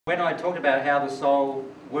When I talked about how the soul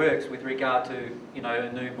works with regard to,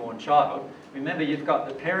 a newborn child, remember you've got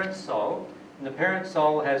the parent soul, and the parent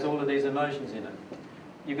soul has all of these emotions in it.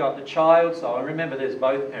 You've got the child soul, and remember there's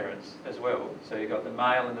both parents as well, so you've got the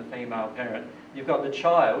male and the female parent. You've got the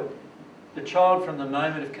child. The child from the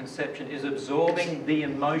moment of conception is absorbing the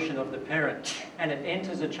emotion of the parent, and it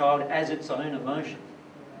enters the child as its own emotion.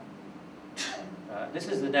 This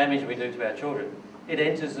is the damage we do to our children. It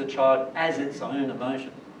enters the child as its own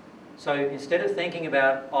emotion. So instead of thinking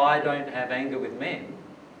about, I don't have anger with men,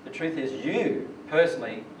 the truth is you,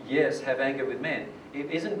 personally, yes, have anger with men. It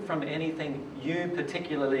isn't from anything you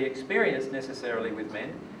particularly experienced necessarily with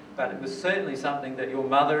men, but it was certainly something that your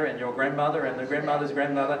mother and your grandmother and the grandmother's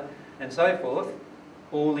grandmother and so forth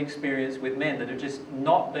all experienced with men that have just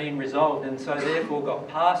not been resolved, and so therefore got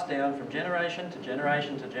passed down from generation to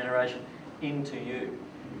generation to generation into you.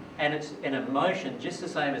 And it's an emotion just the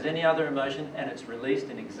same as any other emotion, and it's released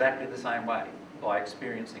in exactly the same way, by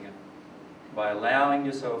experiencing it, by allowing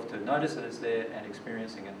yourself to notice that it's there and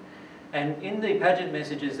experiencing it. And in the Paget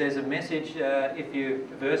messages, there's a message, if you're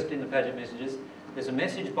versed in the Paget messages, there's a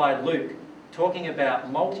message by Luke talking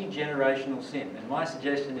about multi-generational sin. And my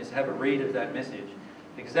suggestion is have a read of that message,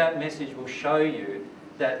 because that message will show you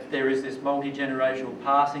that there is this multi-generational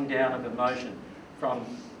passing down of emotion from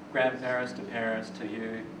grandparents to parents to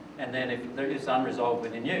you, and then if there is unresolved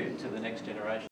within you, to the next generation.